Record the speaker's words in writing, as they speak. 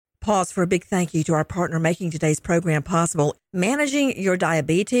pause for a big thank you to our partner making today's program possible. Managing your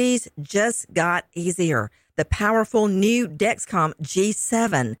diabetes just got easier. The powerful new Dexcom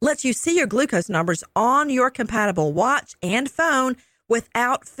G7 lets you see your glucose numbers on your compatible watch and phone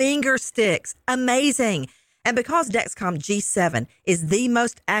without finger sticks. Amazing. And because Dexcom G7 is the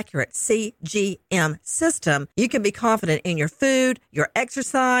most accurate CGM system, you can be confident in your food, your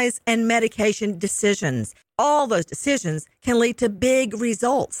exercise, and medication decisions. All those decisions can lead to big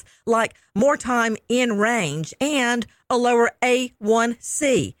results, like more time in range and a lower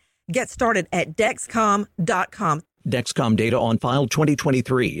A1C. Get started at Dexcom.com. Dexcom data on file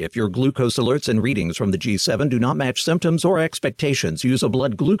 2023. If your glucose alerts and readings from the G7 do not match symptoms or expectations, use a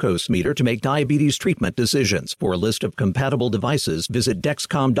blood glucose meter to make diabetes treatment decisions. For a list of compatible devices, visit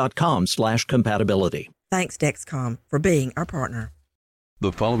Dexcom.com/compatibility. Thanks, Dexcom, for being our partner.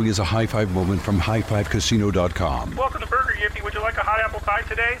 The following is a high-five moment from highfivecasino.com. Welcome to Burger Yippee. Would you like a hot apple pie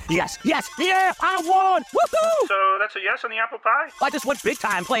today? Yes, yeah, I won! Woohoo! So that's a yes on the apple pie? I just went big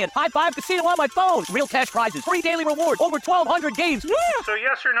time playing High Five Casino on my phone. Real cash prizes, free daily rewards, over 1,200 games. Yeah! So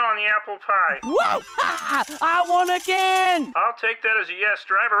yes or no on the apple pie? Whoa! I won again! I'll take that as a yes.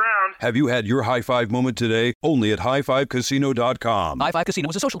 Drive around. Have you had your high-five moment today? Only at highfivecasino.com. High Five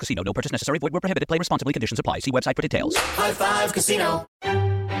Casino is a social casino. No purchase necessary. Void where prohibited. Play responsibly. Conditions apply. See website for details. High Five Casino.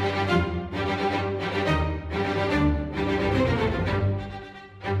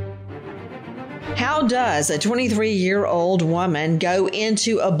 How does a 23-year-old woman go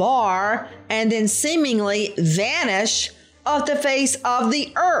into a bar and then seemingly vanish off the face of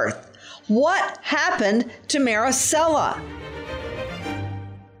the earth? What happened to Maricela?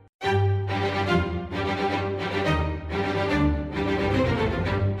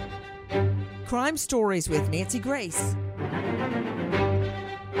 Crime Stories with Nancy Grace.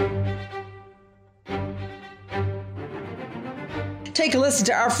 Take a listen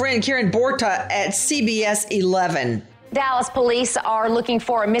to our friend Karen Borta at CBS 11. Dallas police are looking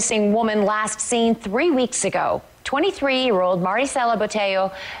for a missing woman last seen 3 weeks ago. 23-year-old Maricela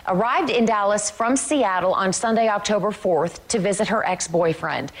Botello arrived in Dallas from Seattle on Sunday, October 4th to visit her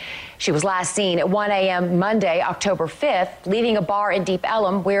ex-boyfriend. She was last seen at 1 a.m. Monday, October 5th, leaving a bar in Deep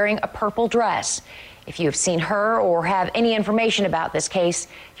Ellum wearing a purple dress. If you have seen her or have any information about this case,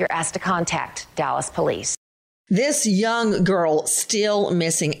 you're asked to contact Dallas police. This young girl still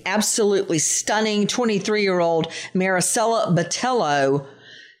missing, absolutely stunning 23-year-old Maricela Botello,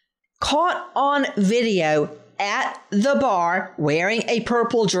 caught on video at the bar wearing a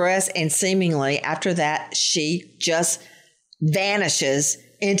purple dress, and seemingly after that she just vanishes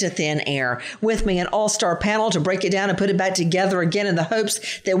into thin air. With me, an all-star panel to break it down and put it back together again in the hopes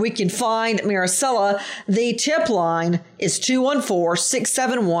that we can find Maricela. The tip line is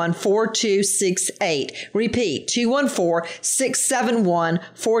 214-671-4268. Repeat,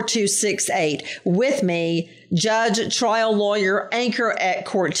 214-671-4268. With me, judge, trial lawyer, anchor at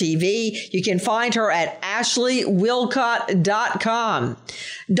Court TV. You can find her at AshleyWilcott.com.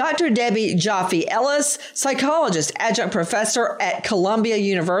 Dr. Debbie Joffe-Ellis, psychologist, adjunct professor at Columbia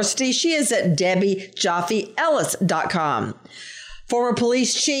University. She is at DebbieJoffeEllis.com. Former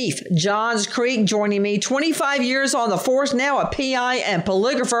police chief Johns Creek joining me, 25 years on the force, now a PI and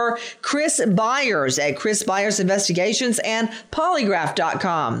polygrapher, Chris Byers at Chris Byers Investigations and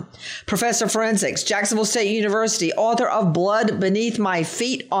Polygraph.com. Professor of Forensics, Jacksonville State University, author of Blood Beneath My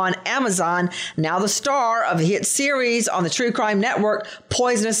Feet on Amazon, now the star of a hit series on the True Crime Network,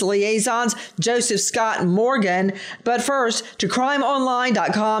 Poisonous Liaisons, Joseph Scott Morgan. But first, to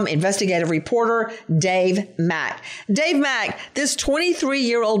crimeonline.com investigative reporter Dave Mack. Dave Mack, this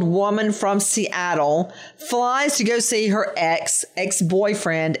 23-year-old woman from Seattle flies to go see her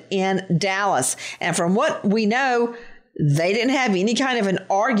ex-boyfriend in Dallas. And from what we know, they didn't have any kind of an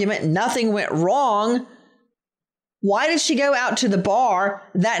argument. Nothing went wrong. Why did she go out to the bar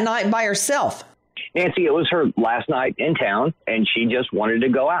that night by herself? Nancy, it was her last night in town, and she just wanted to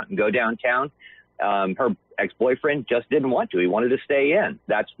go out and go downtown. Her ex-boyfriend just didn't want to. He wanted to stay in.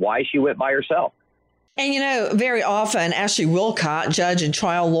 That's why she went by herself. And, you know, very often, Ashley Wilcott, judge and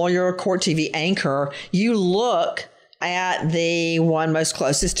trial lawyer, Court TV anchor, you look at the one most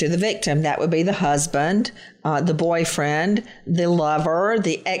closest to the victim. That would be the husband, the boyfriend, the lover,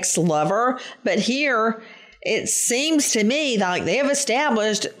 the ex-lover. But here, it seems to me like they have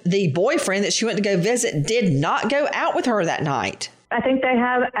established the boyfriend that she went to go visit did not go out with her that night. I think they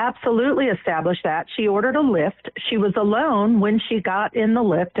have absolutely established that. She ordered a Lyft. She was alone when she got in the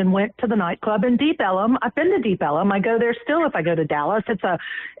Lyft and went to the nightclub in Deep Ellum. I've been to Deep Ellum. I go there still if I go to Dallas. It's a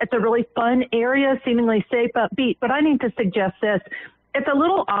really fun area, seemingly safe, upbeat. But I need to suggest this. it's a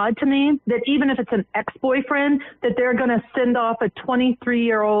little odd to me that even if it's an ex-boyfriend, that they're going to send off a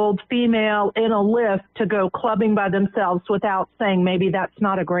 23-year-old female in a lift to go clubbing by themselves without saying maybe that's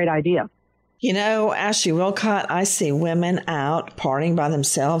not a great idea. You know, Ashley Wilcott, I see women out partying by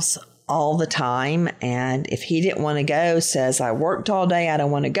themselves all the time. And if he didn't want to go, says, I worked all day, I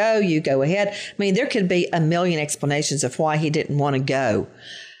don't want to go, you go ahead. I mean, there could be a million explanations of why he didn't want to go.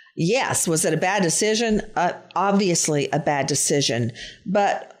 Yes, was it a bad decision? Obviously a bad decision.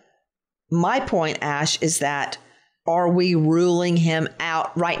 But my point, Ash, is that are we ruling him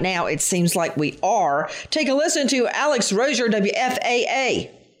out right now? It seems like we are. Take a listen to Alex Rozier,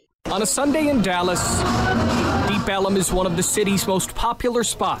 WFAA. On a Sunday in Dallas, Deep Ellum is one of the city's most popular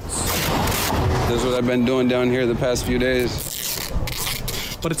spots. This is what I've been doing down here the past few days.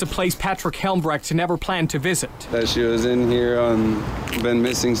 But it's a place Patrick Helmbrecht never planned to visit. That she was in here, been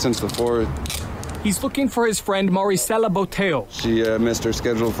missing since the 4th. He's looking for his friend Maricela Boteo. She missed her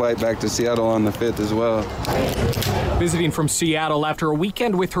scheduled flight back to Seattle on the 5th as well. Visiting from Seattle after a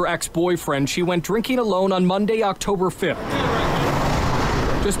weekend with her ex-boyfriend, she went drinking alone on Monday, October 5th.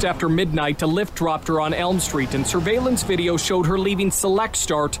 Just after midnight, a Lyft dropped her on Elm Street, and surveillance video showed her leaving Select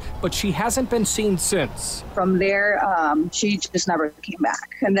Start, but she hasn't been seen since. From there, she just never came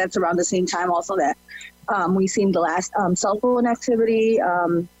back. And that's around the same time also that we seen the last cell phone activity,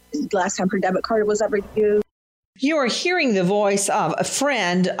 last time her debit card was ever used. You are hearing the voice of a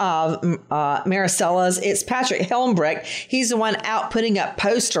friend of Maricela's. It's Patrick Helmbrecht. He's the one out putting up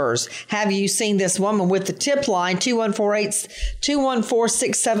posters. Have you seen this woman with the tip line,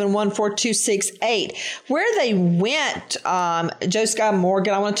 214-671-4268, where they went, Joe Scott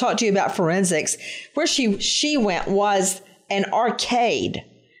Morgan, I want to talk to you about forensics. Where she went was an arcade.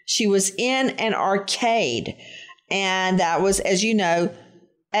 She was in an arcade. And that was, as you know,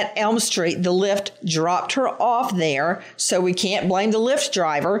 at Elm Street. The Lyft dropped her off there, so we can't blame the Lyft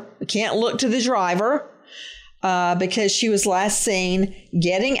driver. We can't look to the driver because she was last seen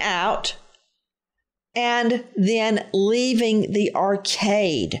getting out and then leaving the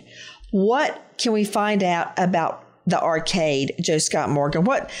arcade. What can we find out about the arcade, Joe Scott Morgan?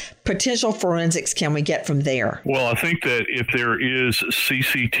 What potential forensics can we get from there? Well, I think that if there is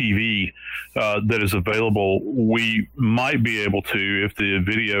CCTV that is available, we might be able to, if the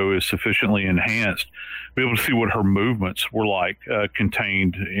video is sufficiently enhanced, be able to see what her movements were like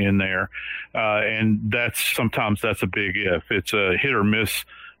contained in there. And sometimes that's a big if. It's a hit or miss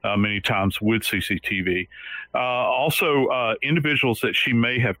many times with CCTV. Also, individuals that she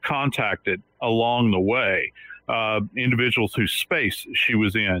may have contacted along the way, individuals whose space she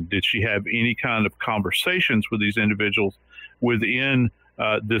was in. Did she have any kind of conversations with these individuals within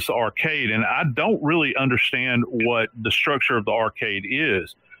this arcade? And I don't really understand what the structure of the arcade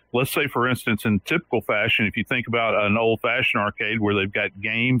is. Let's say, for instance, in typical fashion, if you think about an old-fashioned arcade where they've got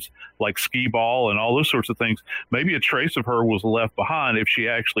games like skee ball and all those sorts of things, maybe a trace of her was left behind if she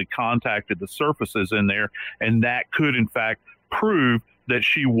actually contacted the surfaces in there, and that could, in fact, prove that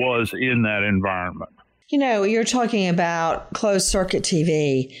she was in that environment. You know, you're talking about closed-circuit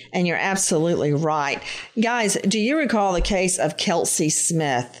TV, and you're absolutely right. Guys, do you recall the case of Kelsey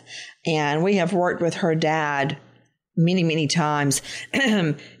Smith? And we have worked with her dad many, many times.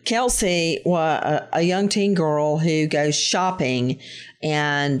 Kelsey was a young teen girl who goes shopping,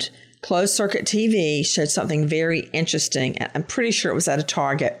 and closed-circuit TV showed something very interesting. I'm pretty sure it was at a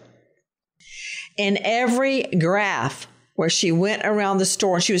Target. In every graph where she went around the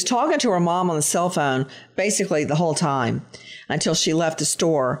store, she was talking to her mom on the cell phone basically the whole time until she left the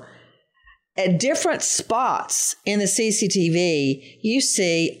store. At different spots in the CCTV, you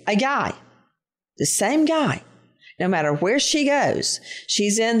see a guy, the same guy. No matter where she goes,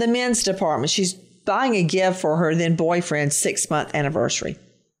 she's in the men's department. She's buying a gift for her then boyfriend's 6-month anniversary.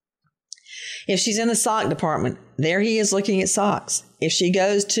 If she's in the sock department, there he is looking at socks. If she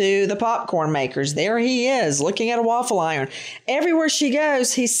goes to the popcorn makers, there he is looking at a waffle iron. Everywhere she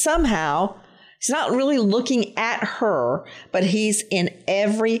goes, he's not really looking at her, but he's in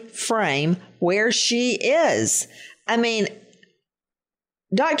every frame where she is. I mean,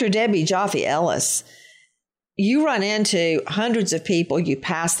 Dr. Debbie Joffe Ellis, you run into hundreds of people, you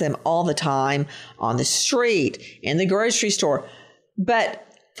pass them all the time on the street, in the grocery store. But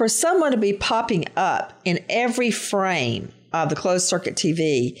for someone to be popping up in every frame of the closed-circuit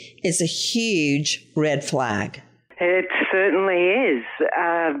TV is a huge red flag. It certainly is.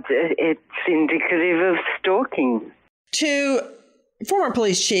 It's indicative of stalking. To former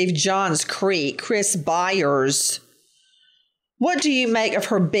police chief Johns Creek, Chris Byers, what do you make of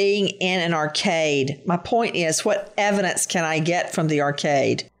her being in an arcade? My point is, what evidence can I get from the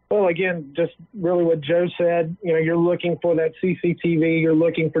arcade? Well, again, just really what Joe said, you're looking for that CCTV. You're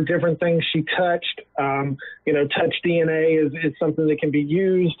looking for different things she touched. Touch DNA is something that can be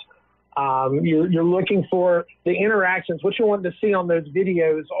used. You're looking for the interactions. What you want to see on those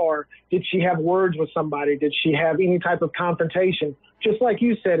videos are, did she have words with somebody? Did she have any type of confrontation? Just like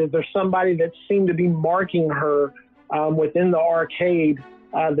you said, is there somebody that seemed to be marking her within the arcade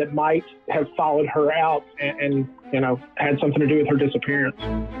that might have followed her out and had something to do with her disappearance?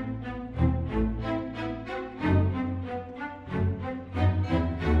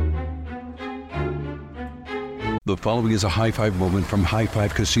 The following is a high five moment from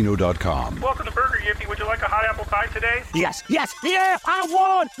highfivecasino.com. Welcome to Burger Yippee. Would you like a hot apple pie today? Yes, yeah, I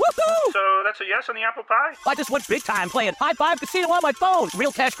won! Woohoo! So that's a yes on the apple pie? I just went big time playing High Five Casino on my phone.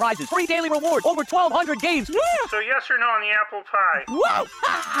 Real cash prizes, free daily rewards, over 1,200 games. Yeah! So yes or no on the apple pie? Whoa!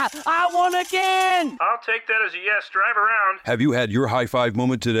 I won again! I'll take that as a yes. Drive around. Have you had your high five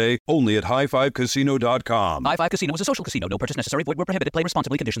moment today? Only at highfivecasino.com. High Five Casino is a social casino. No purchase necessary. Void where prohibited. Play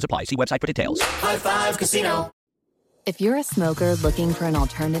responsibly. Conditions apply. See website for details. High Five Casino. If you're a smoker looking for an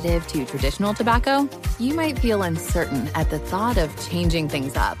alternative to traditional tobacco, you might feel uncertain at the thought of changing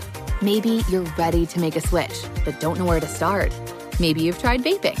things up. Maybe you're ready to make a switch, but don't know where to start. Maybe you've tried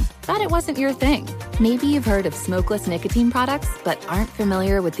vaping, thought it wasn't your thing. Maybe you've heard of smokeless nicotine products, but aren't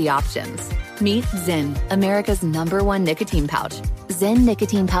familiar with the options. Meet Zyn, America's #1 nicotine pouch. Zyn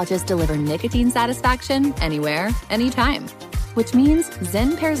nicotine pouches deliver nicotine satisfaction anywhere, anytime. Which means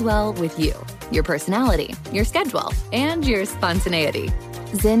Zyn pairs well with you, your personality, your schedule, and your spontaneity.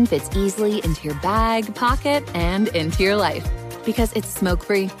 Zyn fits easily into your bag, pocket, and into your life because it's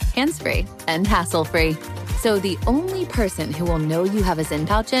smoke-free, hands-free, and hassle-free. So the only person who will know you have a Zyn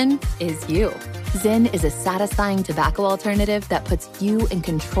pouch in is you. Zyn is a satisfying tobacco alternative that puts you in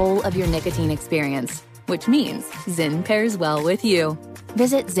control of your nicotine experience, which means Zyn pairs well with you.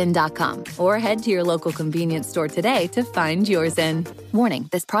 Visit Zyn.com or head to your local convenience store today to find your Zyn. Warning,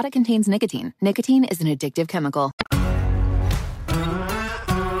 this product contains nicotine. Nicotine is an addictive chemical.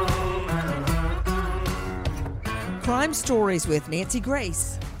 Crime Stories with Nancy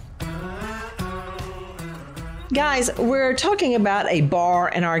Grace. Guys, we're talking about a bar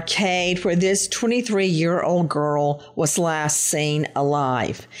and arcade where this 23-year-old girl was last seen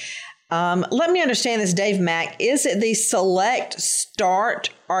alive. Let me understand this, Dave Mack. Is it the Select Start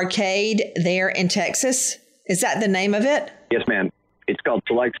Arcade there in Texas? Is that the name of it? Yes, ma'am. It's called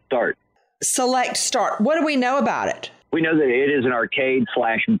Select Start. Select Start. What do we know about it? We know that it is an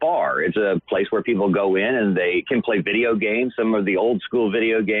arcade/bar. It's a place where people go in and they can play video games, some of the old school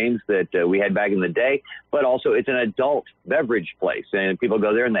video games that we had back in the day, but also it's an adult beverage place. And people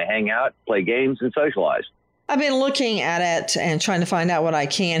go there and they hang out, play games, and socialize. I've been looking at it and trying to find out what I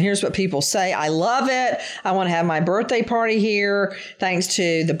can. Here's what people say. I love it. I want to have my birthday party here. Thanks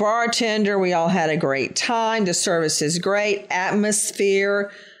to the bartender, we all had a great time. The service is great.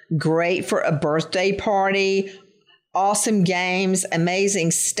 Atmosphere, great for a birthday party. Awesome games,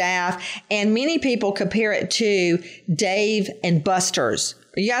 amazing staff. And many people compare it to Dave and Buster's.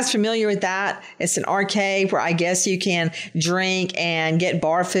 Are you guys familiar with that? It's an arcade where I guess you can drink and get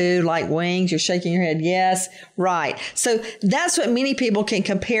bar food like wings. You're shaking your head. Yes. Right. So that's what many people can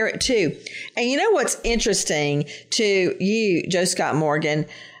compare it to. And you know what's interesting to you, Joe Scott Morgan?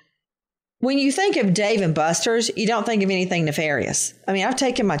 When you think of Dave and Buster's, you don't think of anything nefarious. I mean, I've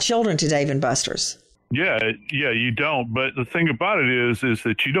taken my children to Dave and Buster's. Yeah, you don't. But the thing about it is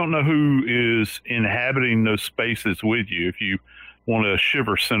that you don't know who is inhabiting those spaces with you if you want a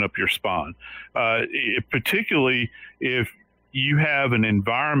shiver sent up your spine. Particularly if you have an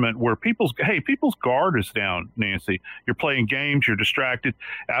environment where people's guard is down, Nancy. You're playing games, you're distracted.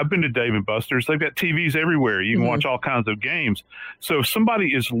 I've been to Dave & Buster's. They've got TVs everywhere. You can watch all kinds of games. So if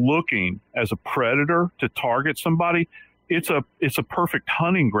somebody is looking as a predator to target somebody, it's a perfect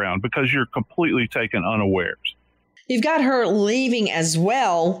hunting ground because you're completely taken unawares. You've got her leaving as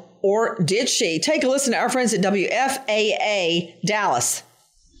well, or did she? Take a listen to our friends at WFAA Dallas.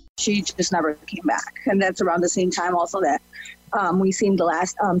 She just never came back. And that's around the same time also that we seen the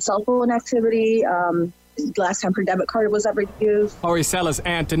last cell phone activity, last time her debit card was ever used. Oricella's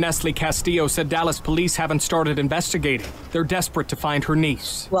aunt, Nestle Castillo, said Dallas police haven't started investigating. They're desperate to find her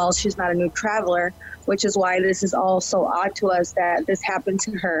niece. Well, she's not a new traveler, which is why this is all so odd to us that this happened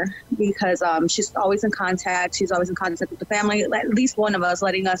to her, because she's always in contact. She's always in contact with the family, at least one of us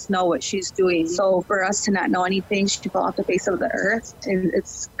letting us know what she's doing. So for us to not know anything, she fell off the face of the earth. And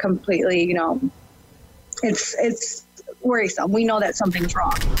it's completely, it's worrisome. We know that something's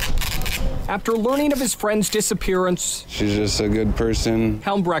wrong. After learning of his friend's disappearance, she's just a good person.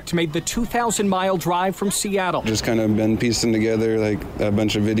 Helmbrecht made the 2,000-mile drive from Seattle. Just kind of been piecing together like a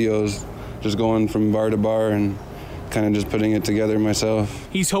bunch of videos, just going from bar to bar and kind of just putting it together myself.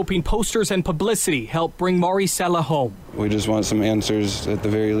 He's hoping posters and publicity help bring Maricela home. We just want some answers at the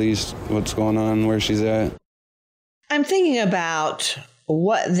very least, what's going on, where she's at. I'm thinking about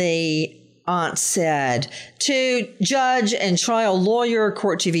what the aunt said to judge and trial lawyer,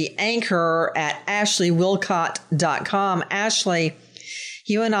 Court TV anchor at AshleyWilcott.com. Ashley,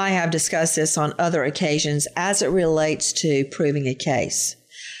 you and I have discussed this on other occasions as it relates to proving a case.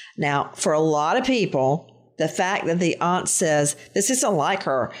 Now, for a lot of people, the fact that the aunt says, this isn't like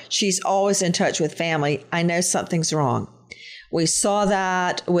her, she's always in touch with family, I know something's wrong. We saw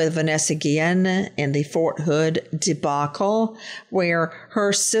that with Vanessa Guillen in the Fort Hood debacle, where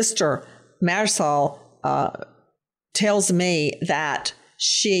her sister Marisol tells me that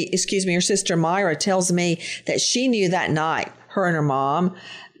her sister Myra tells me that she knew that night, her and her mom,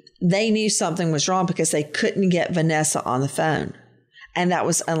 they knew something was wrong because they couldn't get Vanessa on the phone. And that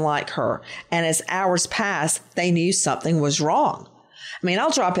was unlike her. And as hours passed, they knew something was wrong. I mean, I'll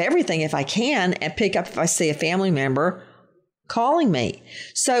drop everything if I can and pick up if I see a family member calling me.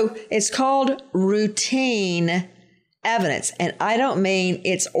 So it's called routine evidence. And I don't mean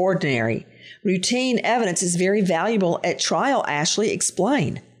it's ordinary. Routine evidence is very valuable at trial. Ashley,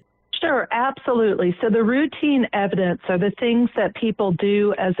 explain. Sure, absolutely. So the routine evidence are the things that people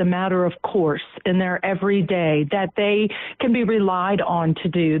do as a matter of course in their everyday, that they can be relied on to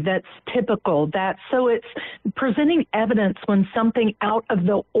do, that's typical. So it's presenting evidence when something out of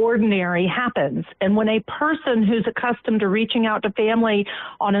the ordinary happens. And when a person who's accustomed to reaching out to family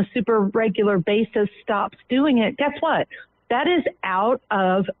on a super regular basis stops doing it, guess what? That is out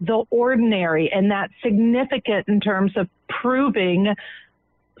of the ordinary, and that's significant in terms of proving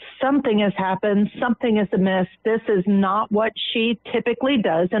something has happened, something is amiss. This is not what she typically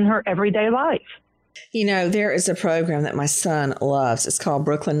does in her everyday life. You know, there is a program that my son loves. It's called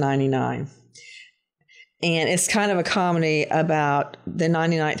Brooklyn 99. And it's kind of a comedy about the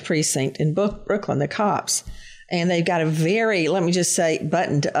 99th precinct in Brooklyn, the cops. And they've got a very, let me just say,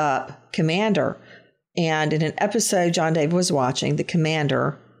 buttoned up commander. And in an episode John David was watching, the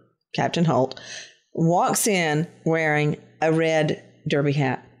commander, Captain Holt, walks in wearing a red derby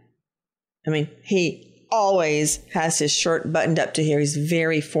hat. I mean, he always has his shirt buttoned up to here. He's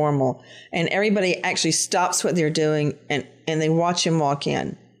very formal. And everybody actually stops what they're doing and they watch him walk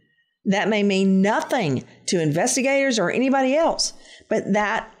in. That may mean nothing to investigators or anybody else, but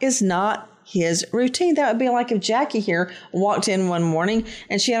that is not his routine. That would be like if Jackie here walked in one morning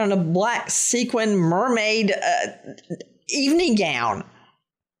and she had on a black sequin mermaid evening gown.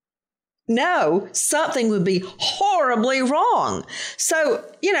 No, something would be horribly wrong. So,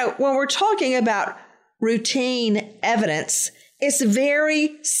 you know, when we're talking about routine evidence, it's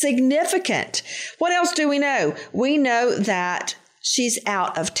very significant. What else do we know? We know that she's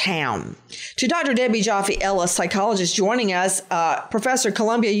out of town. To Dr. Debbie Joffe-Ellis, psychologist, joining us, Professor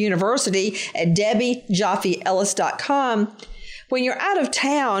Columbia University at DebbieJoffeEllis.com. When you're out of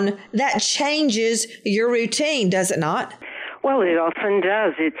town, that changes your routine, does it not? Well, it often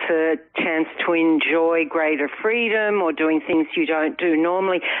does. It's a chance to enjoy greater freedom or doing things you don't do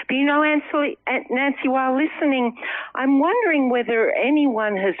normally. But you know, Nancy, while listening, I'm wondering whether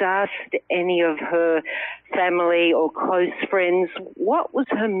anyone has asked any of her family or close friends what was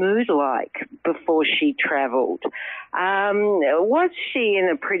her mood like before she traveled. Was she in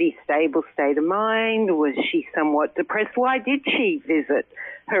a pretty stable state of mind? Was she somewhat depressed? Why did she visit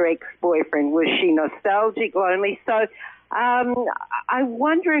her ex-boyfriend? Was she nostalgic, lonely? So I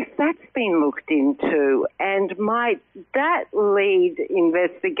wonder if that's been looked into, and might that lead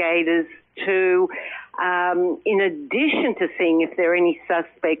investigators to, in addition to seeing if there are any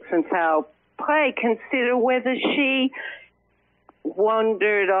suspects in foul play, consider whether she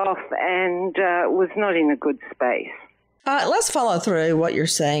wandered off and was not in a good space. Let's follow through what you're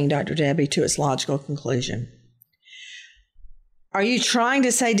saying, Dr. Debbie, to its logical conclusion. Are you trying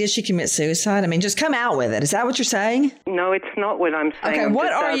to say, did she commit suicide? I mean, just come out with it. Is that what you're saying? No, it's not what I'm saying. Okay,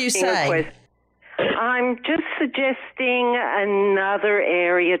 what are you saying? I'm just suggesting another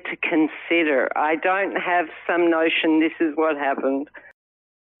area to consider. I don't have some notion this is what happened.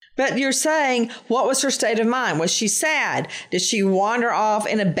 But you're saying, what was her state of mind? Was she sad? Did she wander off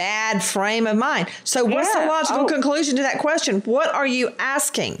in a bad frame of mind? So what's the logical conclusion to that question? What are you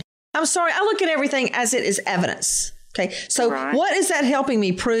asking? I'm sorry, I look at everything as it is evidence. Okay, so what is that helping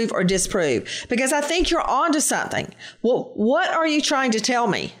me prove or disprove? Because I think you're onto something. Well, what are you trying to tell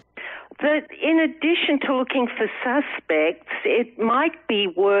me? that in addition to looking for suspects, it might be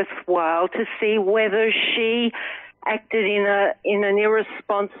worthwhile to see whether she acted in an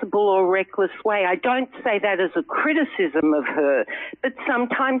irresponsible or reckless way. I don't say that as a criticism of her, but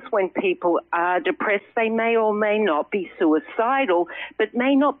sometimes when people are depressed, they may or may not be suicidal, but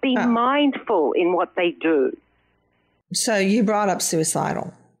may not be mindful in what they do. So you brought up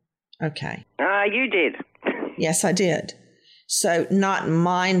suicidal. Okay. You did. Yes, I did. So not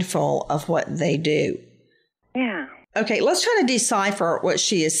mindful of what they do. Yeah. Okay, let's try to decipher what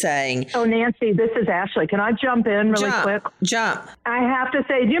she is saying. Oh, Nancy, this is Ashley. Can I jump in really quick? Jump. I have to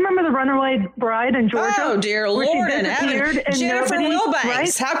say, do you remember the runaway bride in Georgia? Oh, dear Lord in heaven. Jennifer Wilbanks.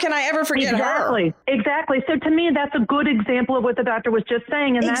 Right? How can I ever forget her? Exactly. So to me, that's a good example of what the doctor was just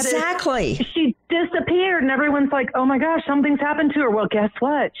saying. And exactly. That is, she disappeared, and everyone's like, oh, my gosh, something's happened to her. Well, guess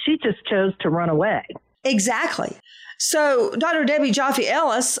what? She just chose to run away. Exactly. So Dr. Debbie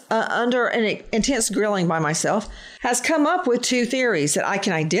Joffe-Ellis, under an intense grilling by myself, has come up with two theories that I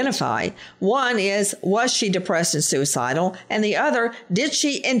can identify. One is, was she depressed and suicidal? And the other, did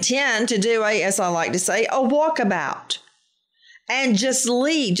she intend to do as I like to say, a walkabout? And just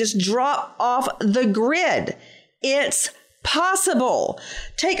leave, just drop off the grid. It's possible.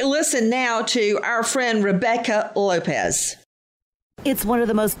 Take a listen now to our friend Rebecca Lopez. It's one of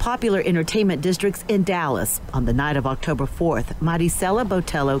the most popular entertainment districts in Dallas. On the night of October 4th, Maricela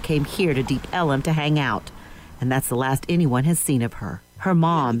Botello came here to Deep Ellum to hang out. And that's the last anyone has seen of her. Her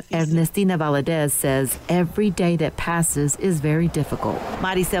mom, Ernestina Valadez, says every day that passes is very difficult.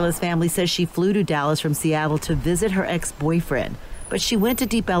 Maricela's family says she flew to Dallas from Seattle to visit her ex-boyfriend. But she went to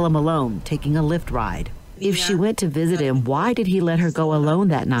Deep Ellum alone, taking a Lyft ride. If she went to visit him, why did he let her go alone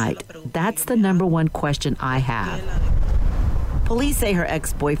that night? That's the number one question I have. Police say her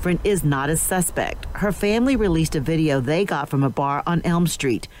ex-boyfriend is not a suspect. Her family released a video they got from a bar on Elm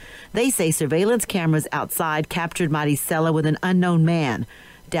Street. They say surveillance cameras outside captured Maricela with an unknown man.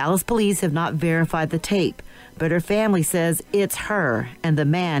 Dallas police have not verified the tape, but her family says it's her, and the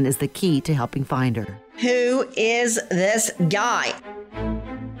man is the key to helping find her. Who is this guy?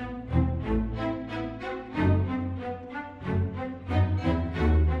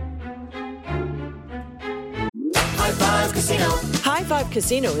 High Five Casino. High Five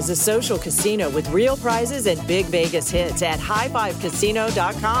Casino is a social casino with real prizes and big Vegas hits at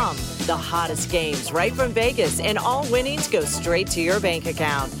highfivecasino.com. The hottest games right from Vegas, and all winnings go straight to your bank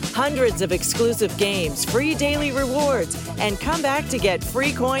account. Hundreds of exclusive games, free daily rewards, and come back to get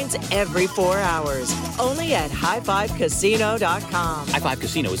free coins every 4 hours. Only at highfivecasino.com. High Five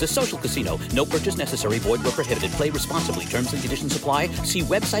Casino is a social casino. No purchase necessary. Void where prohibited. Play responsibly. Terms and conditions apply. See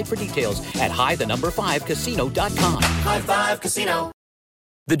website for details at high5casino.com. High Five Casino.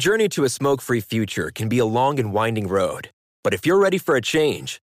 The journey to a smoke-free future can be a long and winding road. But if you're ready for a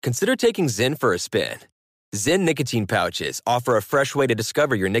change, consider taking Zyn for a spin. Zyn nicotine pouches offer a fresh way to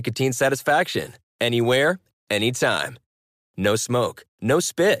discover your nicotine satisfaction. Anywhere, anytime. No smoke, no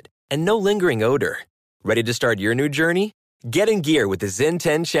spit, and no lingering odor. Ready to start your new journey? Get in gear with the Zyn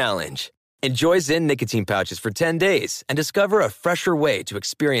 10 Challenge. Enjoy Zyn nicotine pouches for 10 days and discover a fresher way to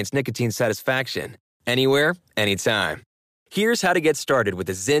experience nicotine satisfaction. Anywhere, anytime. Here's how to get started with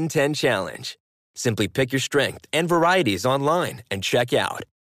the Zyn 10 Challenge. Simply pick your strength and varieties online and check out.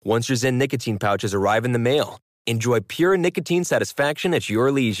 Once your Zyn nicotine pouches arrive in the mail, enjoy pure nicotine satisfaction at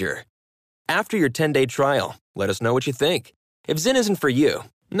your leisure. After your 10-day trial, let us know what you think. If Zyn isn't for you,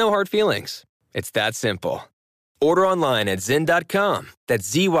 no hard feelings. It's that simple. Order online at Zyn.com,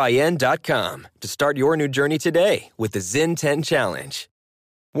 that's ZYN.com, to start your new journey today with the Zyn 10 Challenge.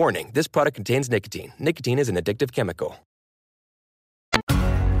 Warning, this product contains nicotine. Nicotine is an addictive chemical.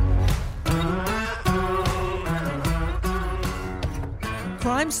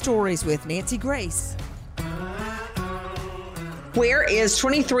 Crime Stories with Nancy Grace. Where is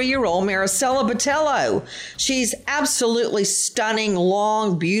 23-year-old Maricela Botello? She's absolutely stunning,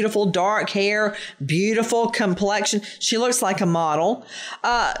 long, beautiful, dark hair, beautiful complexion. She looks like a model.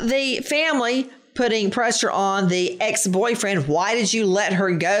 The family putting pressure on the ex-boyfriend. Why did you let her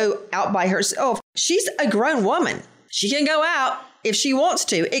go out by herself? She's a grown woman. She can go out if she wants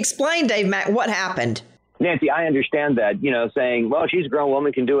to. Explain, Dave Mack, what happened. Nancy, I understand that, saying, well, she's a grown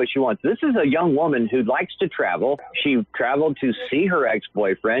woman, can do what she wants. This is a young woman who likes to travel. She traveled to see her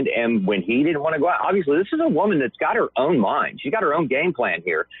ex-boyfriend, and when he didn't want to go out, obviously, this is a woman that's got her own mind. She's got her own game plan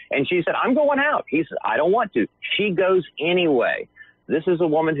here. And she said, I'm going out. He said, I don't want to. She goes anyway. This is a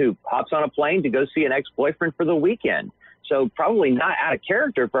woman who hops on a plane to go see an ex-boyfriend for the weekend. So probably not out of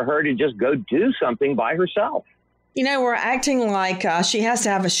character for her to just go do something by herself. We're acting like she has to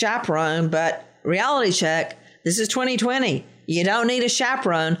have a chaperone, but reality check, this is 2020. You don't need a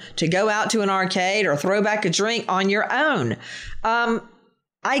chaperone to go out to an arcade or throw back a drink on your own.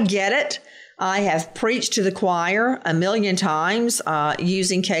 I get it. I have preached to the choir a million times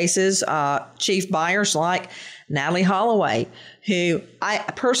using cases, Chief Byers like Natalie Holloway, who I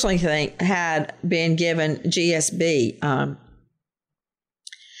personally think had been given GSB, gamma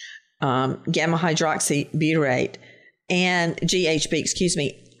hydroxybutyrate, and GHB, excuse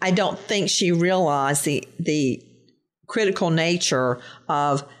me. I don't think she realized the critical nature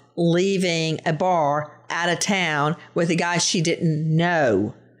of leaving a bar out of town with a guy she didn't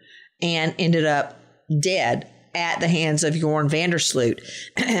know and ended up dead at the hands of Jorn Vandersloot.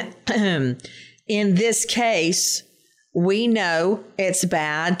 In this case, we know it's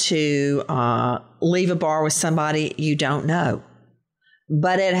bad to leave a bar with somebody you don't know.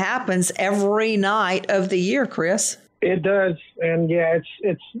 But it happens every night of the year, Chris. It does. And yeah,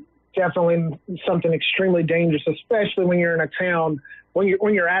 it's definitely something extremely dangerous, especially when you're in a town, when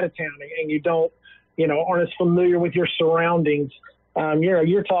you're out of town and you don't, aren't as familiar with your surroundings.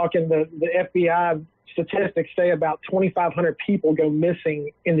 You're talking the FBI statistics say about 2,500 people go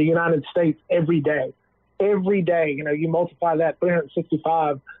missing in the United States every day. Every day, you multiply that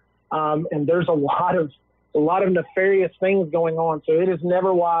 365, and there's a lot of nefarious things going on. So it is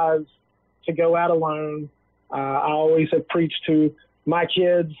never wise to go out alone. I always have preached to my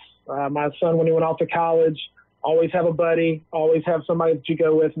kids, my son when he went off to college. Always have a buddy. Always have somebody that you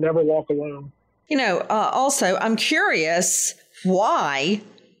go with. Never walk alone. Also, I'm curious why,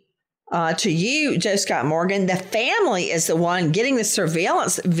 to you, Joe Scott Morgan, the family is the one getting the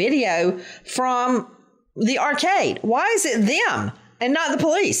surveillance video from the arcade. Why is it them and not the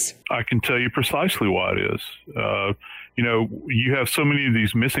police? I can tell you precisely why it is. You have so many of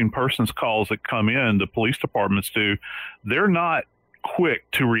these missing persons calls that come in, the police departments do. They're not quick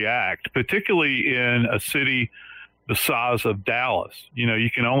to react, particularly in a city the size of Dallas.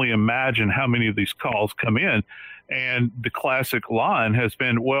 You can only imagine how many of these calls come in. And the classic line has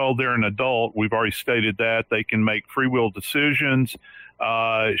been, well, they're an adult. We've already stated that. They can make free will decisions.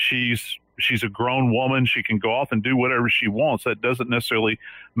 She's a grown woman. She can go off and do whatever she wants. That doesn't necessarily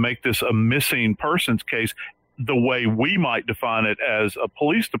make this a missing persons case the way we might define it as a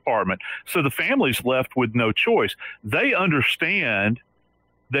police department. So the family's left with no choice. They understand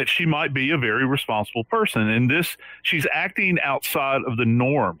that she might be a very responsible person. And she's acting outside of the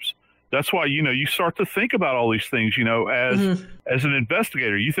norms. That's why, you start to think about all these things, as an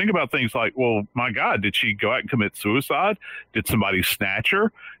investigator. You think about things like, well, my God, did she go out and commit suicide? Did somebody snatch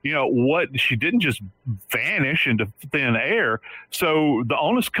her? She didn't just vanish into thin air. So the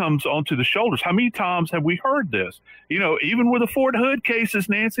onus comes onto the shoulders. How many times have we heard this? Even with the Fort Hood cases,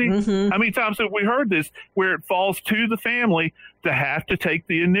 Nancy, how many times have we heard this where it falls to the family to have to take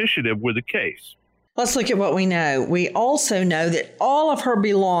the initiative with a case? Let's look at what we know. We also know that all of her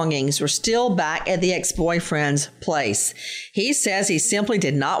belongings were still back at the ex-boyfriend's place. He says he simply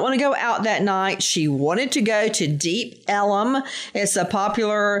did not want to go out that night. She wanted to go to Deep Ellum. It's a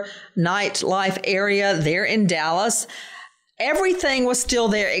popular nightlife area there in Dallas. Everything was still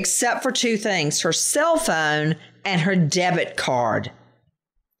there except for two things: her cell phone and her debit card.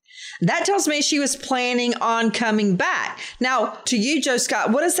 That tells me she was planning on coming back. Now, to you, Joe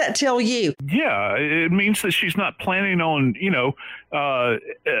Scott, what does that tell you? Yeah, it means that she's not planning on,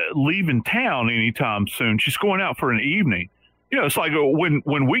 leaving town anytime soon. She's going out for an evening. It's like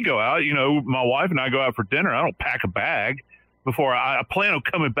when we go out, my wife and I go out for dinner, I don't pack a bag before I plan on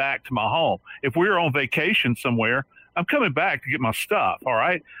coming back to my home. If we're on vacation somewhere, I'm coming back to get my stuff, all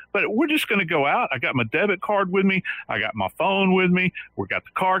right? But we're just going to go out. I got my debit card with me. I got my phone with me. We got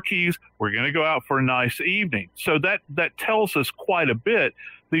the car keys. We're going to go out for a nice evening. So that tells us quite a bit.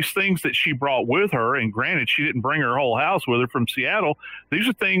 These things that she brought with her, and granted, she didn't bring her whole house with her from Seattle. These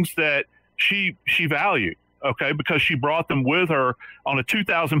are things that she valued, okay, because she brought them with her on a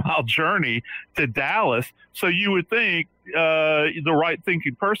 2,000-mile journey to Dallas. So you would think the right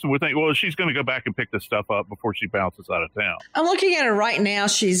thinking person would think, well, she's going to go back and pick this stuff up before she bounces out of town. I'm looking at her right now.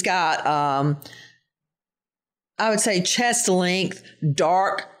 She's got, I would say, chest length,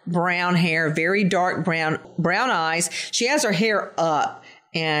 dark brown hair, very dark brown eyes. She has her hair up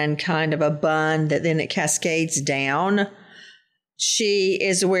and kind of a bun that then it cascades down. She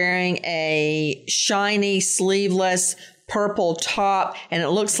is wearing a shiny, sleeveless purple top, and it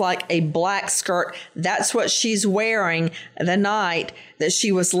looks like a black skirt. That's what she's wearing the night that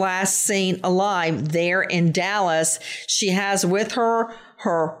she was last seen alive there in Dallas. She has with her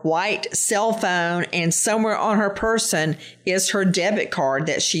her white cell phone, and somewhere on her person is her debit card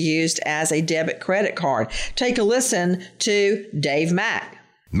that she used as a debit credit card. Take a listen to Dave Mack.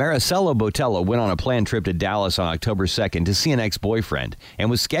 Maricela Botello went on a planned trip to Dallas on October 2nd to see an ex-boyfriend and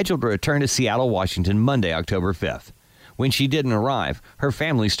was scheduled to return to Seattle, Washington, Monday, October 5th. When she didn't arrive, her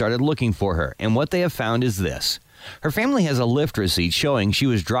family started looking for her, and what they have found is this. Her family has a Lyft receipt showing she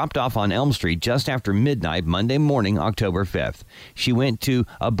was dropped off on Elm Street just after midnight Monday morning, October 5th. She went to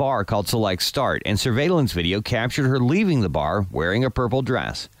a bar called Select Start, and surveillance video captured her leaving the bar wearing a purple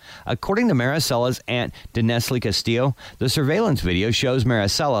dress. According to Maricela's aunt, Denesli Castillo, the surveillance video shows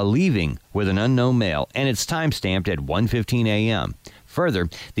Maricela leaving with an unknown male, and it's time-stamped at 1:15 a.m. Further,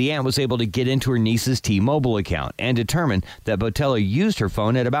 the aunt was able to get into her niece's T-Mobile account and determined that Botello used her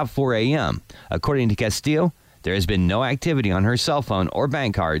phone at about 4 a.m. According to Castillo, there has been no activity on her cell phone or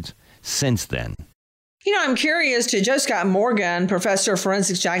bank cards since then. You know, I'm curious to Joe Scott Morgan, professor of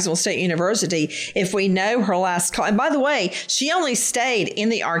forensics, Jacksonville State University, if we know her last call. And by the way, she only stayed in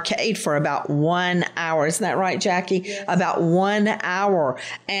the arcade for about 1 hour. Isn't that right, Jackie? Yes. About 1 hour.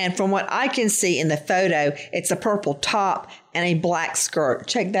 And from what I can see in the photo, it's a purple top and a black skirt.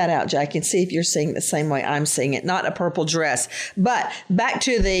 Check that out, Jackie, and see if you're seeing it the same way I'm seeing it. Not a purple dress. But back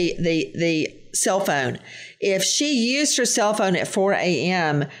to the cell phone. If she used her cell phone at 4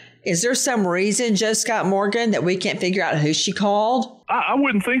 a.m., is there some reason, Joe Scott Morgan, that we can't figure out who she called? I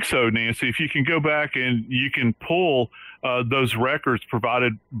wouldn't think so, Nancy. If you can go back and you can pull those records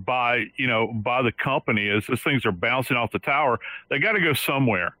provided by the company as things are bouncing off the tower, they got to go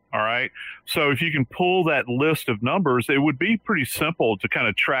somewhere. All right. So if you can pull that list of numbers, it would be pretty simple to kind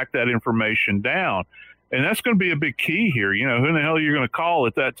of track that information down. And that's going to be a big key here. You know, who in the hell you're going to call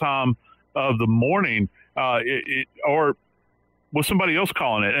at that time of the morning or with somebody else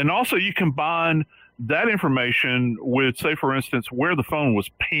calling it. And also you combine that information with, say, for instance, where the phone was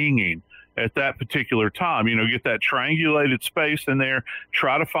pinging at that particular time. You know, get that triangulated space in there,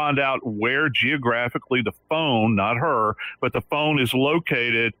 try to find out where geographically the phone, not her, but the phone is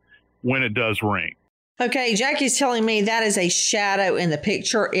located when it does ring. Okay, Jackie's telling me that is a shadow in the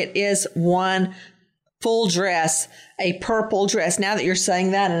picture. It is one full dress, a purple dress. Now that you're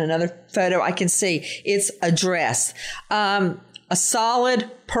saying that in another photo, I can see it's a dress. A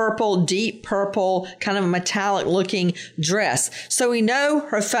solid purple, deep purple, kind of a metallic looking dress. So we know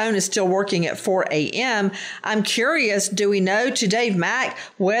her phone is still working at 4 a.m. I'm curious, do we know to Dave Mack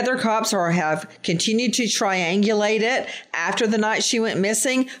whether cops have continued to triangulate it after the night she went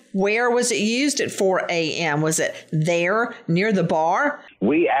missing? Where was it used at 4 a.m.? Was it there near the bar?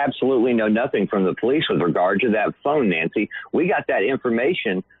 We absolutely know nothing from the police with regard to that phone, Nancy. We got that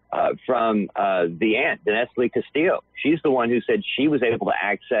information from the aunt, Denesli Castillo. She's the one who said she was able to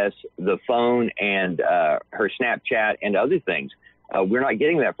access the phone and her Snapchat and other things. We're not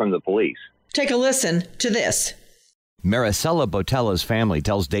getting that from the police. Take a listen to this. Maricela Botello's family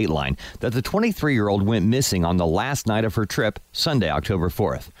tells Dateline that the 23-year-old went missing on the last night of her trip, Sunday, October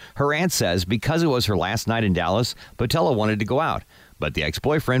 4th. Her aunt says because it was her last night in Dallas, Botello wanted to go out, but the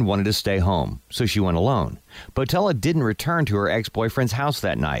ex-boyfriend wanted to stay home, so she went alone. Botello didn't return to her ex-boyfriend's house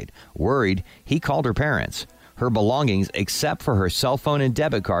that night. Worried, he called her parents. Her belongings, except for her cell phone and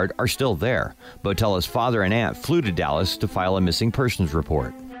debit card, are still there. Botello's father and aunt flew to Dallas to file a missing persons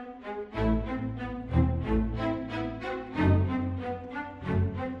report.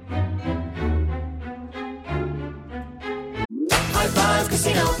 High Five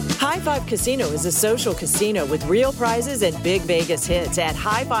Casino. High Five Casino is a social casino with real prizes and big Vegas hits at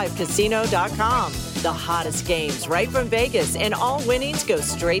highfivecasino.com. The hottest games right from Vegas, and all winnings go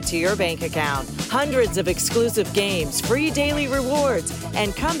straight to your bank account. Hundreds of exclusive games, free daily rewards,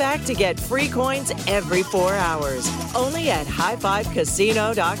 and come back to get free coins every 4 hours. Only at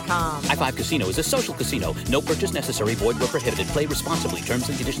highfivecasino.com. High Five Casino is a social casino. No purchase necessary. Void where prohibited. Play responsibly. Terms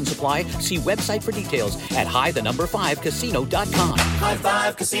and conditions apply. See website for details at high5casino.com. High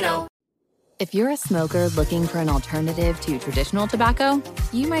Five Casino. If you're a smoker looking for an alternative to traditional tobacco,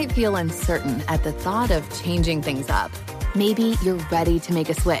 you might feel uncertain at the thought of changing things up. Maybe you're ready to make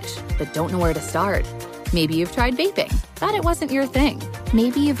a switch, but don't know where to start. Maybe you've tried vaping, thought it wasn't your thing.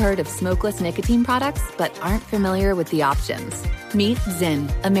 Maybe you've heard of smokeless nicotine products, but aren't familiar with the options. Meet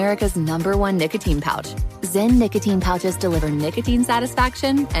Zyn, America's #1 nicotine pouch. Zyn nicotine pouches deliver nicotine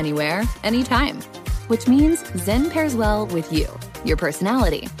satisfaction anywhere, anytime. Which means Zyn pairs well with you, your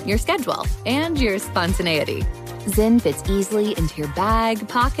personality, your schedule, and your spontaneity. Zyn fits easily into your bag,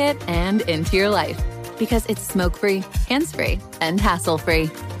 pocket, and into your life because it's smoke-free, hands-free, and hassle-free.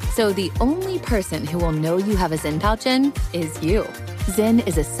 So the only person who will know you have a Zyn pouch in is you. Zyn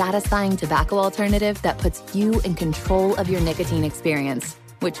is a satisfying tobacco alternative that puts you in control of your nicotine experience,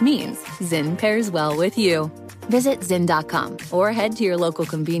 which means Zyn pairs well with you. Visit Zyn.com or head to your local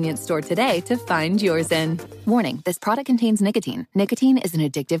convenience store today to find your Zyn. Warning, this product contains nicotine. Nicotine is an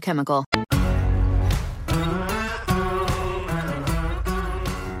addictive chemical.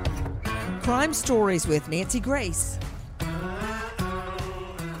 Crime Stories with Nancy Grace.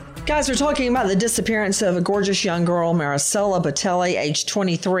 Guys, we're talking about the disappearance of a gorgeous young girl, Maricela Botelli, age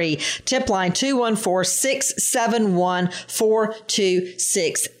 23. Tip line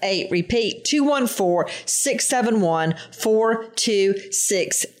 214-671-4268. Repeat,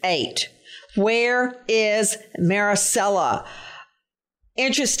 214-671-4268. Where is Maricela?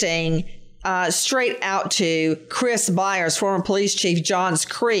 Interesting. Straight out to Chris Byers, former police chief, Johns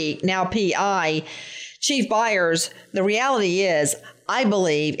Creek, now PI. Chief Byers, the reality is, I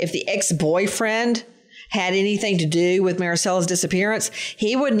believe if the ex-boyfriend had anything to do with Maricela's disappearance,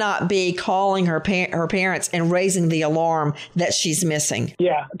 he would not be calling her parents and raising the alarm that she's missing.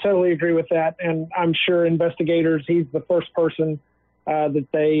 Yeah, I totally agree with that. And I'm sure investigators, he's the first person that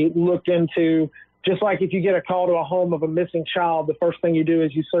they looked into. Just like if you get a call to a home of a missing child, the first thing you do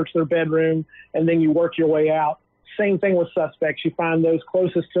is you search their bedroom and then you work your way out. Same thing with suspects. You find those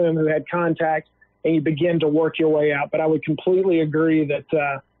closest to him who had contact and you begin to work your way out. But I would completely agree that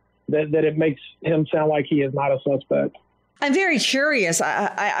it makes him sound like he is not a suspect. I'm very curious.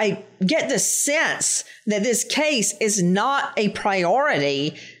 I get the sense that this case is not a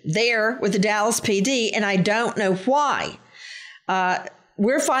priority there with the Dallas PD, and I don't know why.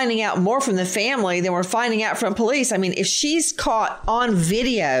 We're finding out more from the family than we're finding out from police. I mean, if she's caught on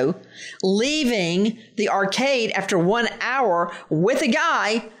video leaving the arcade after 1 hour with a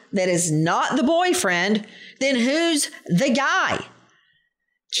guy that is not the boyfriend, then who's the guy?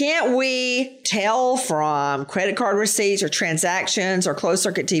 Can't we tell from credit card receipts or transactions or closed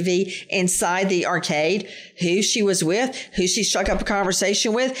circuit TV inside the arcade who she was with, who she struck up a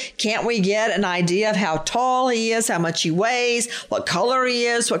conversation with? Can't we get an idea of how tall he is, how much he weighs, what color he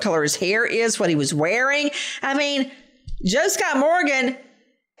is, what color his hair is, what he was wearing? I mean, Joe Scott Morgan,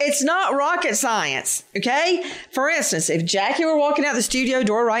 it's not rocket science, okay? For instance, if Jackie were walking out the studio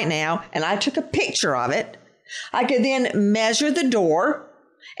door right now and I took a picture of it, I could then measure the door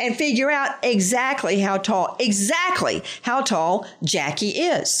and figure out exactly how tall Jackie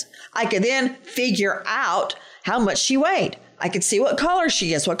is. I could then figure out how much she weighed. I could see what color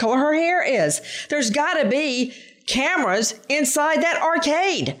she is, what color her hair is. There's got to be cameras inside that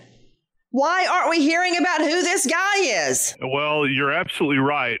arcade. Why aren't we hearing about who this guy is? Well, you're absolutely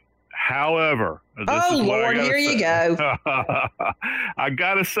right. However, here you go. I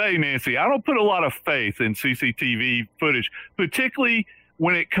got to say, Nancy, I don't put a lot of faith in CCTV footage, particularly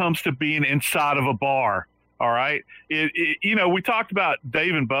when it comes to being inside of a bar. All right. We talked about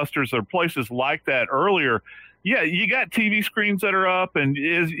Dave and Buster's or places like that earlier. Yeah, you got TV screens that are up and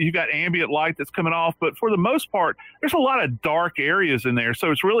you got ambient light that's coming off. But for the most part, there's a lot of dark areas in there.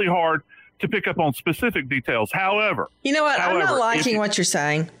 So it's really hard to pick up on specific details. However, you know what? I'm not liking what you're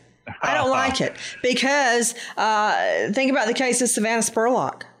saying. I don't like it because think about the case of Savannah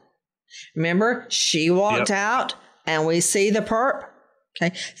Spurlock. Remember, she walked out and we see the perp.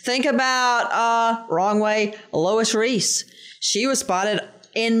 Okay. Think about wrong way, Lois Reese. She was spotted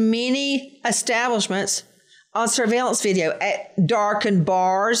in many establishments on surveillance video at darkened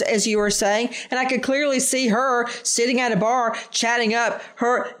bars, as you were saying. And I could clearly see her sitting at a bar chatting up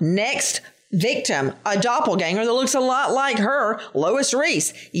her next victim, a doppelganger that looks a lot like her, Lois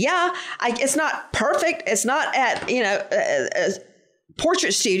Reese. Yeah, it's not perfect. It's not at,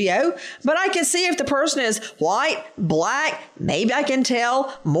 portrait studio, but I can see if the person is white, black, maybe I can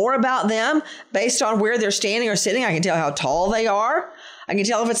tell more about them based on where they're standing or sitting. I can tell how tall they are. I can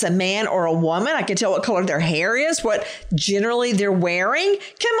tell if it's a man or a woman. I can tell what color their hair is, what generally they're wearing.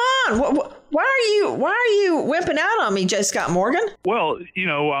 Come on. Why are you wimping out on me, Joe Scott Morgan? Well,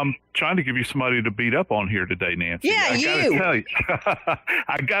 I'm trying to give you somebody to beat up on here today, Nancy. Yeah,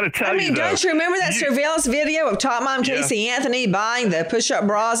 I got to tell you. Don't you remember that surveillance video of Top Mom Casey Anthony buying the push-up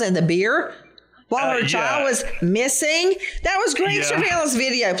bras and the beer while her child was missing? That was great surveillance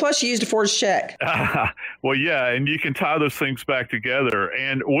video. Plus, she used a forged check. Well, yeah, and you can tie those things back together.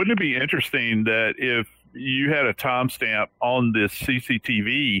 And wouldn't it be interesting that if you had a timestamp on this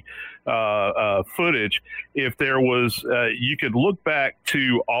CCTV footage, if there was, you could look back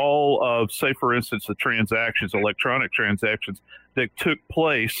to all of, say, for instance, the transactions, electronic transactions that took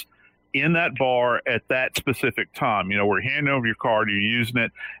place in that bar at that specific time. Where you're handing over your card, you're using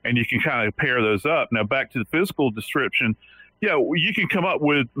it, and you can kind of pair those up. Now, back to the physical description. Yeah, you can come up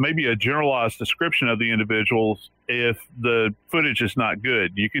with maybe a generalized description of the individuals if the footage is not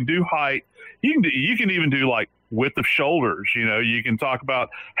good. You can do height. You can even do like width of shoulders. You can talk about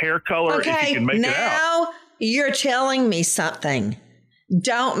hair color if you can make it out. You're telling me something.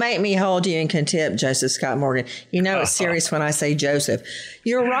 Don't make me hold you in contempt, Joseph Scott Morgan. You know it's serious when I say Joseph.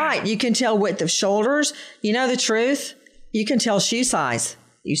 You're right. You can tell width of shoulders. You know the truth? You can tell shoe size.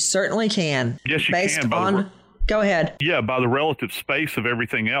 You certainly can. Yes, you can. Go ahead. Yeah, by the relative space of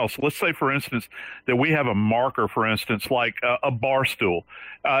everything else. Let's say, for instance, that we have a marker, for instance, like a bar stool.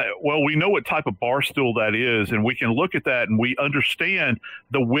 Well, we know what type of bar stool that is, and we can look at that and we understand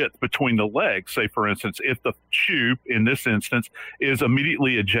the width between the legs. Say, for instance, if the shoe, in this instance, is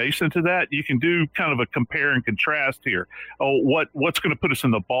immediately adjacent to that, you can do kind of a compare and contrast here. Oh, what's going to put us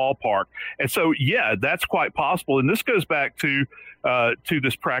in the ballpark? And so, yeah, that's quite possible. And this goes back to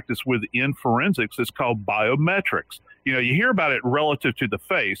this practice within forensics. It's called biometrics. You know, you hear about it relative to the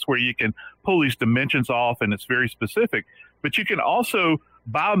face, where you can pull these dimensions off and it's very specific, but you can also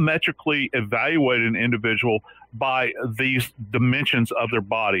biometrically evaluate an individual by these dimensions of their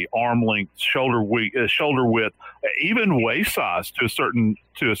body: arm length, shoulder width, even waist size to a certain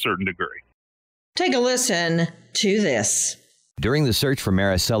degree. Take a listen to this. During the search for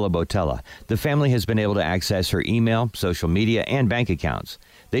Maricela Botella, the family has been able to access her email, social media, and bank accounts.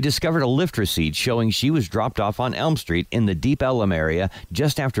 They discovered a Lyft receipt showing she was dropped off on Elm Street in the Deep Ellum area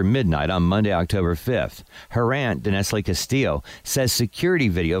just after midnight on Monday, October 5th. Her aunt, Denesli Castillo, says security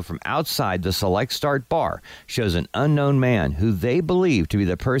video from outside the Select Start bar shows an unknown man who they believe to be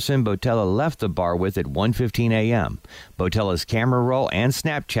the person Botella left the bar with at 1:15 a.m. Botella's camera roll and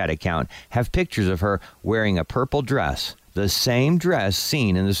Snapchat account have pictures of her wearing a purple dress, the same dress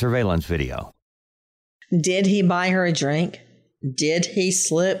seen in the surveillance video. Did he buy her a drink? Did he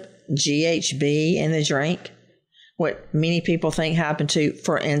slip GHB in the drink? What many people think happened to,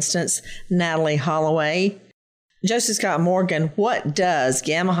 for instance, Natalie Holloway. Joseph Scott Morgan, what does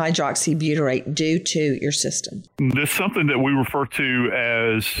gamma hydroxybutyrate do to your system? This is something that we refer to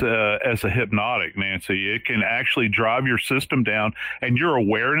as a hypnotic, Nancy. It can actually drive your system down and your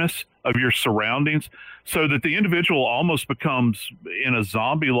awareness of your surroundings, so that the individual almost becomes in a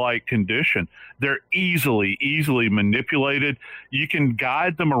zombie-like condition. They're easily manipulated. You can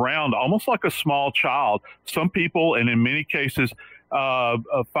guide them around almost like a small child. Some people, and in many cases,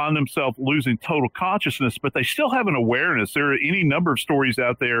 find themselves losing total consciousness, but they still have an awareness. There are any number of stories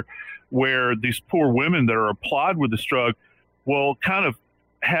out there where these poor women that are applied with this drug will kind of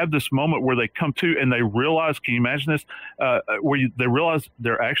have this moment where they come to and they realize, can you imagine this, they realize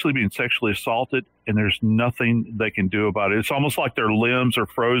they're actually being sexually assaulted and there's nothing they can do about it. It's almost like their limbs are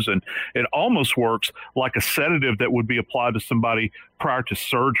frozen. It almost works like a sedative that would be applied to somebody prior to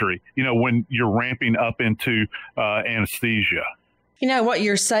surgery, you know, when you're ramping up into anesthesia. You know, what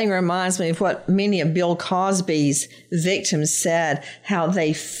you're saying reminds me of what many of Bill Cosby's victims said, how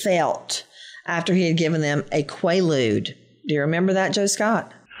they felt after he had given them a Quaalude. Do you remember that, Joe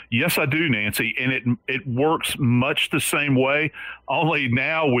Scott? Yes, I do, Nancy. And it works much the same way, only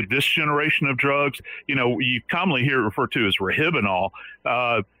now with this generation of drugs, you know, you commonly hear it referred to as Rohypnol.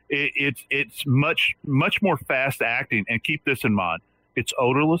 It's much more fast acting. And keep this in mind. It's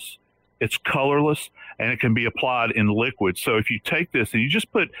odorless. It's colorless, and it can be applied in liquid. So if you take this and you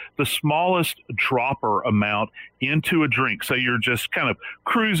just put the smallest dropper amount into a drink, say you're just kind of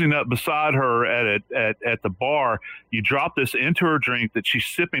cruising up beside her at the bar, you drop this into her drink that she's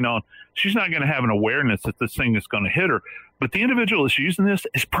sipping on, she's not going to have an awareness that this thing is going to hit her. But the individual that's using this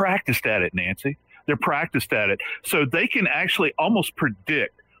is practiced at it, Nancy. They're practiced at it. So they can actually almost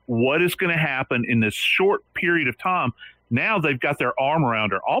predict what is going to happen in this short period of time. Now they've got their arm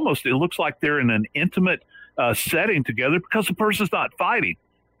around her. Almost, it looks like they're in an intimate setting together because the person's not fighting.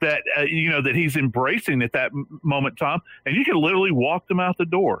 That that he's embracing at that moment in time, and you can literally walk them out the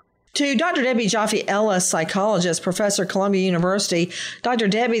door. To Dr. Debbie Joffe-Ellis, psychologist, professor at Columbia University, Dr.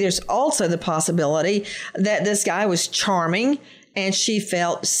 Debbie, there's also the possibility that this guy was charming and she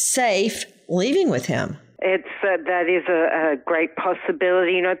felt safe leaving with him. That is a great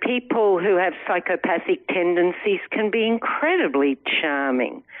possibility. You know, people who have psychopathic tendencies can be incredibly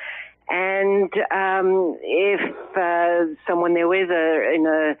charming. And if someone they're with in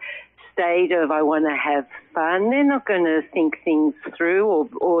a state of, I want to have fun, they're not going to think things through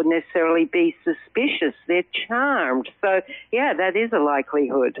or necessarily be suspicious. They're charmed. So, yeah, that is a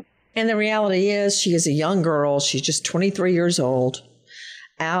likelihood. And the reality is she is a young girl. She's just 23 years old,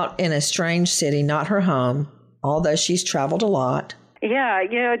 out in a strange city, not her home, although she's traveled a lot. Yeah,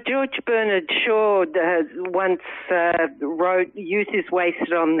 George Bernard Shaw once wrote, "Youth is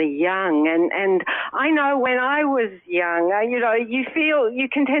wasted on the young," and I know when I was young, you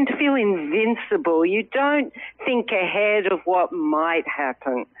can tend to feel invincible. You don't think ahead of what might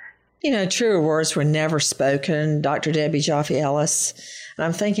happen. You know, truer words were never spoken, Dr. Debbie Jaffe Ellis. And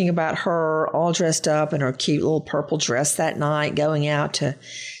I'm thinking about her all dressed up in her cute little purple dress that night, going out to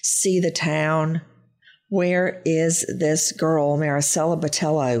see the town. Where is this girl, Maricela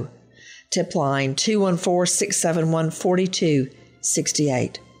Botello? Tip line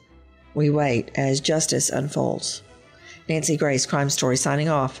 214-671-4268. We wait as justice unfolds. Nancy Grace, Crime Story, signing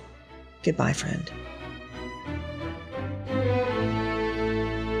off. Goodbye, friend.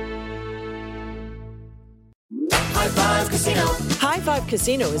 High Five Casino. High Five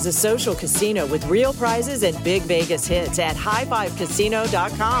Casino is a social casino with real prizes and big Vegas hits at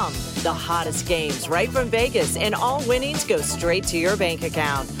highfivecasino.com. The hottest games right from Vegas, and all winnings go straight to your bank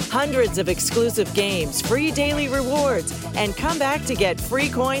account. Hundreds of exclusive games, free daily rewards, and come back to get free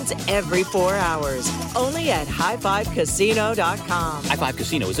coins every 4 hours. Only at highfivecasino.com. High Five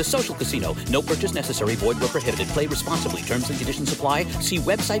Casino is a social casino. No purchase necessary. Void where prohibited. Play responsibly. Terms and conditions apply. See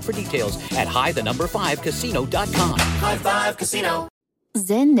website for details at high5casino.com. High Five Casino.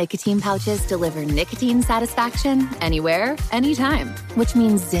 Zyn nicotine pouches deliver nicotine satisfaction anywhere, anytime, which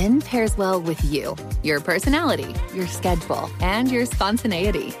means Zyn pairs well with you, your personality, your schedule, and your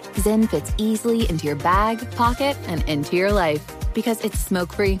spontaneity. Zyn fits easily into your bag, pocket, and into your life because it's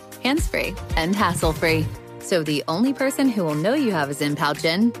smoke-free, hands-free, and hassle-free. So the only person who will know you have a Zyn pouch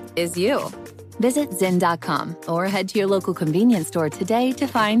in is you. Visit Zyn.com or head to your local convenience store today to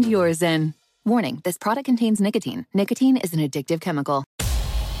find your Zyn. Warning, this product contains nicotine. Nicotine is an addictive chemical.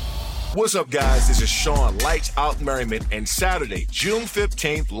 What's up, guys? This is Sean Lights Out Merriman, and Saturday, June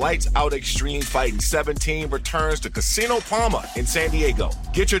 15th, Lights Out Extreme Fighting 17 returns to Casino Palma in San Diego.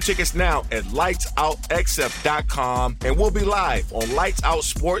 Get your tickets now at lightsoutxf.com, and we'll be live on Lights Out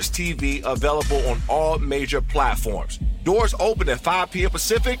Sports TV, available on all major platforms. Doors open at 5 p.m.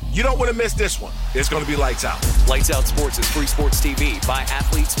 Pacific. You don't want to miss this one. It's going to be lights out. Lights Out Sports is free sports TV by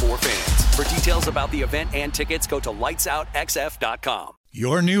athletes for fans. For details about the event and tickets, go to lightsoutxf.com.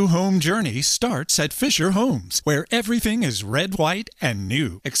 Your new home journey starts at Fisher Homes, where everything is red, white, and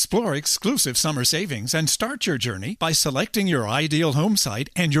new. Explore exclusive summer savings and start your journey by selecting your ideal home site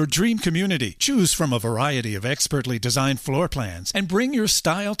and your dream community. Choose from a variety of expertly designed floor plans and bring your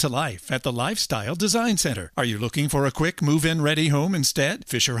style to life at the Lifestyle Design Center. Are you looking for a quick move-in ready home instead?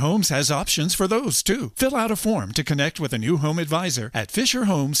 Fisher Homes has options for those too. Fill out a form to connect with a new home advisor at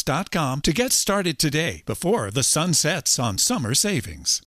fisherhomes.com to get started today before the sun sets on summer savings.